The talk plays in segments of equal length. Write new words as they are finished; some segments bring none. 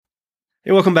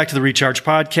Hey, welcome back to the Recharge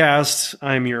Podcast.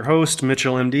 I'm your host,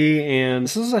 Mitchell MD, and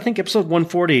this is, I think, episode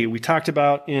 140. We talked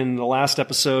about in the last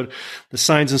episode the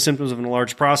signs and symptoms of an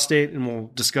enlarged prostate, and we'll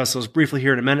discuss those briefly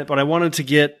here in a minute. But I wanted to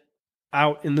get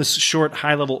out in this short,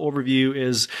 high-level overview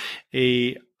is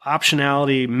a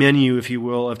optionality menu, if you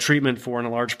will, of treatment for an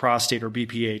enlarged prostate or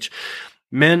BPH.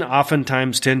 Men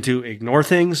oftentimes tend to ignore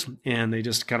things and they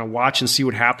just kind of watch and see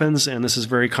what happens. And this is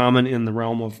very common in the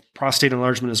realm of prostate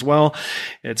enlargement as well.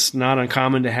 It's not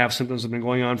uncommon to have symptoms that have been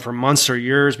going on for months or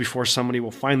years before somebody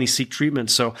will finally seek treatment.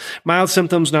 So mild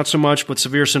symptoms, not so much, but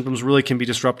severe symptoms really can be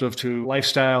disruptive to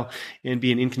lifestyle and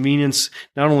be an inconvenience.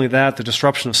 Not only that, the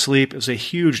disruption of sleep is a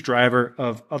huge driver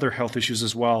of other health issues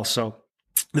as well. So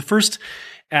the first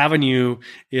avenue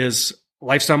is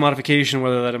lifestyle modification,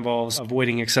 whether that involves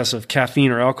avoiding excessive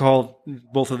caffeine or alcohol.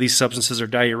 Both of these substances are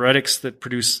diuretics that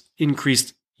produce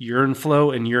increased urine flow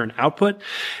and urine output,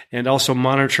 and also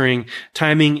monitoring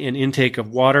timing and intake of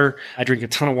water. I drink a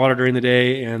ton of water during the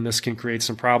day, and this can create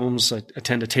some problems. I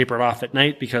tend to taper it off at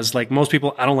night because, like most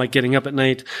people, I don't like getting up at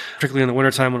night, particularly in the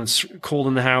wintertime when it's cold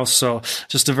in the house. So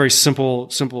just a very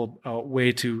simple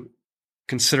way to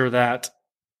consider that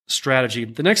strategy.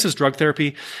 The next is drug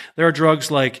therapy. There are drugs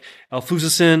like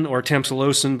alfuzacin or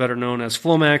tamsulosin, better known as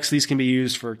Flomax. These can be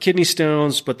used for kidney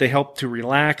stones, but they help to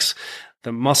relax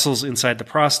the muscles inside the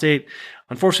prostate.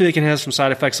 Unfortunately, they can have some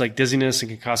side effects like dizziness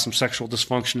and can cause some sexual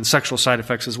dysfunction and sexual side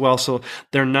effects as well. So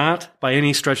they're not by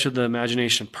any stretch of the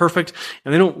imagination perfect,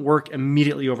 and they don't work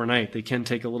immediately overnight. They can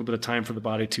take a little bit of time for the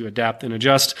body to adapt and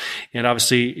adjust. And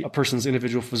obviously, a person's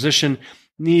individual physician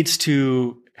needs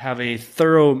to have a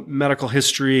thorough medical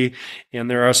history,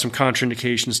 and there are some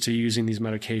contraindications to using these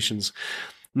medications.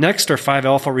 Next are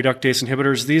 5-alpha reductase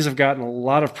inhibitors. These have gotten a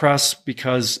lot of press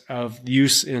because of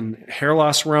use in hair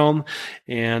loss realm,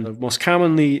 and the most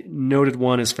commonly noted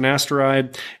one is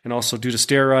finasteride and also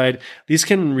dutasteride. These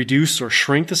can reduce or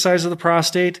shrink the size of the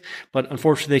prostate, but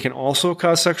unfortunately they can also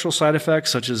cause sexual side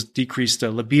effects such as decreased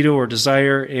libido or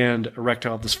desire and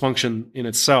erectile dysfunction in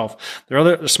itself. There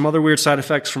are some other weird side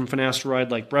effects from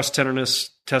finasteride like breast tenderness,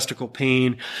 testicle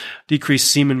pain,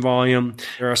 decreased semen volume.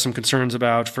 There are some concerns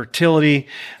about fertility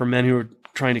for men who are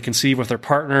trying to conceive with their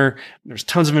partner. There's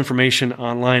tons of information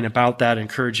online about that. I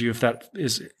encourage you, if that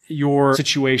is your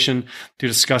situation, to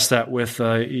discuss that with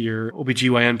your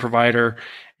OBGYN provider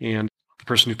and the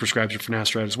person who prescribes your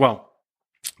finasteride as well.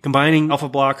 Combining alpha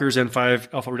blockers and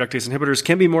 5-alpha reductase inhibitors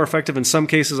can be more effective in some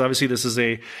cases. Obviously, this is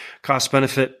a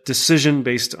cost-benefit decision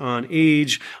based on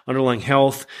age, underlying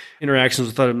health, interactions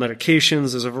with other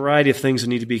medications. There's a variety of things that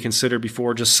need to be considered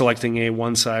before just selecting a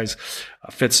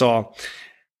one-size-fits-all.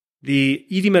 The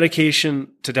ED medication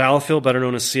tadalafil, better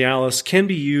known as Cialis, can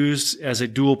be used as a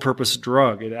dual-purpose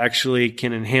drug. It actually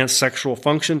can enhance sexual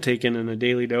function taken in a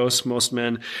daily dose. Most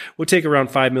men would take around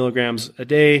 5 milligrams a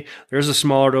day. There's a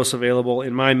smaller dose available.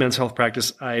 In my men's health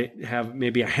practice, I have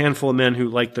maybe a handful of men who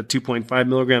like the 2.5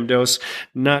 milligram dose,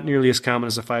 not nearly as common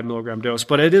as a 5 milligram dose,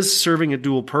 but it is serving a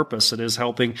dual purpose. It is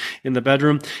helping in the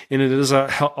bedroom, and it is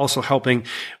also helping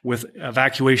with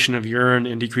evacuation of urine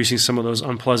and decreasing some of those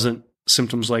unpleasant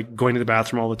symptoms like going to the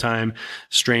bathroom all the time,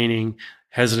 straining,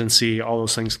 hesitancy, all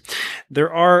those things.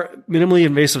 There are minimally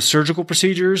invasive surgical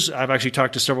procedures. I've actually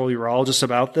talked to several urologists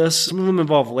about this. Some of them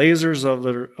involve lasers,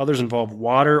 others involve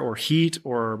water or heat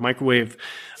or microwave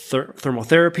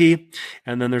thermotherapy.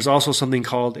 And then there's also something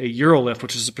called a urolift,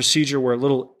 which is a procedure where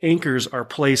little anchors are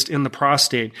placed in the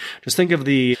prostate. Just think of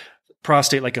the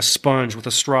prostate like a sponge with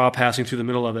a straw passing through the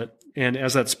middle of it. And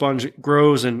as that sponge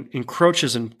grows and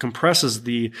encroaches and compresses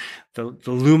the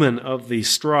lumen of the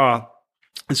straw,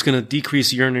 it's going to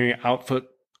decrease urinary output,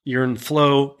 urine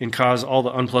flow, and cause all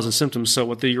the unpleasant symptoms. So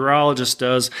what the urologist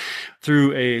does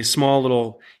through a small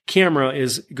little camera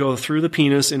is go through the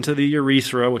penis into the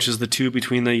urethra, which is the tube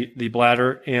between the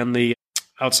bladder and the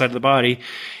outside of the body,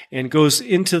 and goes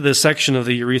into the section of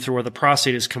the urethra where the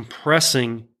prostate is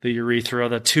compressing the urethra,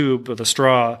 the tube or the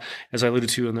straw, as I alluded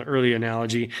to in the earlier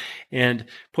analogy, and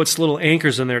puts little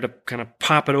anchors in there to kind of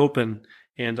pop it open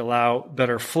and allow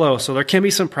better flow. So there can be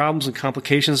some problems and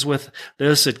complications with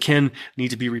this. It can need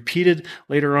to be repeated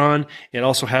later on. It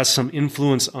also has some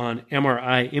influence on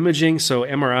MRI imaging. So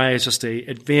MRI is just an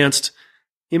advanced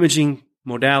imaging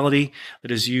modality that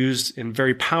is used and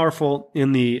very powerful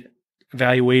in the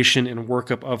evaluation and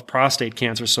workup of prostate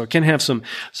cancer. So it can have some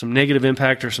negative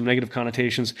impact or some negative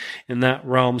connotations in that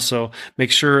realm. So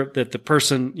make sure that the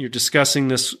person you're discussing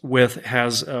this with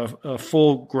has a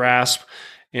full grasp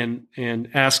and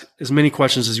ask as many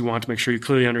questions as you want to make sure you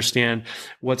clearly understand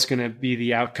what's going to be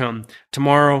the outcome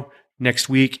tomorrow, next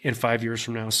week, and 5 years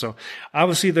from now. So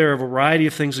obviously there are a variety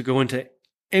of things that go into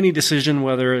any decision,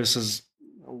 whether this is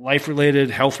life-related,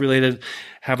 health-related.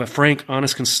 Have a frank,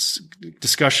 honest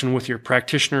discussion with your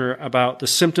practitioner about the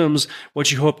symptoms,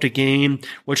 what you hope to gain,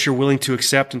 what you're willing to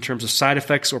accept in terms of side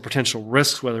effects or potential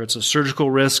risks, whether it's a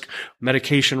surgical risk,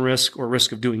 medication risk, or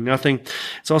risk of doing nothing.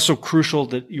 It's also crucial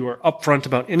that you are upfront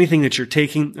about anything that you're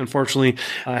taking. Unfortunately,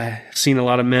 I've seen a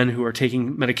lot of men who are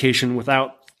taking medication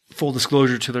without full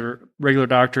disclosure to their regular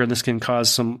doctor, and this can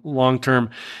cause some long-term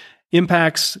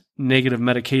impacts, negative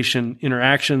medication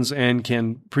interactions, and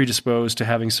can predispose to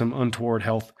having some untoward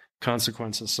health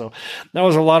consequences. So that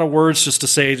was a lot of words just to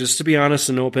say, just to be honest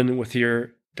and open with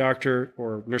your doctor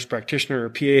or nurse practitioner or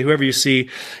PA, whoever you see,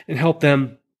 and help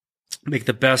them make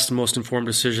the best, most informed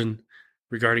decision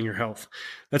regarding your health.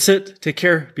 That's it. Take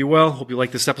care. Be well. Hope you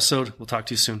like this episode. We'll talk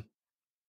to you soon.